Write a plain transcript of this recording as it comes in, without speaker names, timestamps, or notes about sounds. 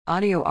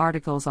Audio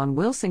articles on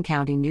Wilson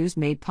County News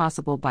made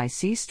possible by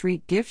C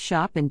Street Gift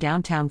Shop in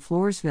downtown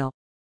Floresville.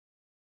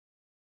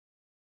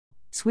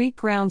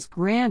 Sweetgrounds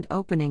grand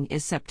opening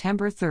is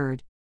September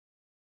 3rd.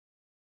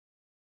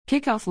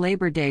 Kick off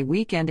Labor Day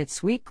weekend at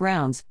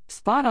Sweetgrounds,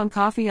 spot on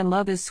coffee and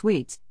love is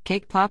sweets,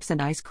 cake pops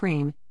and ice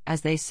cream,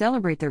 as they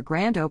celebrate their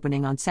grand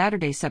opening on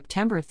Saturday,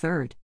 September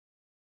 3rd.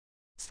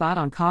 Spot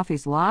on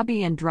Coffee's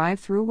lobby and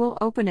drive-thru will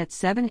open at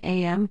 7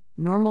 a.m.,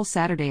 normal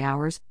Saturday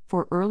hours,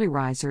 for early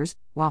risers,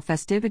 while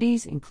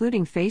festivities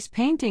including face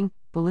painting,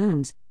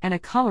 balloons, and a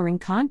coloring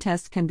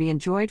contest can be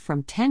enjoyed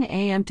from 10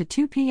 a.m. to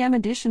 2 p.m.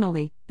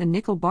 Additionally, the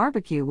Nickel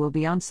Barbecue will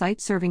be on site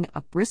serving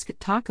up brisket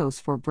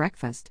tacos for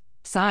breakfast,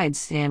 sides,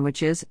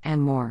 sandwiches,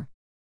 and more.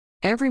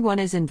 Everyone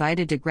is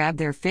invited to grab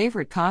their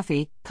favorite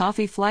coffee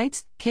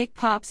flights, cake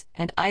pops,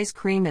 and ice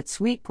cream at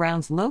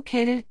Sweetgrounds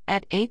located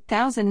at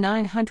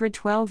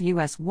 8912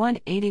 US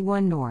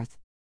 181 North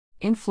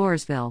in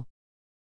Floresville.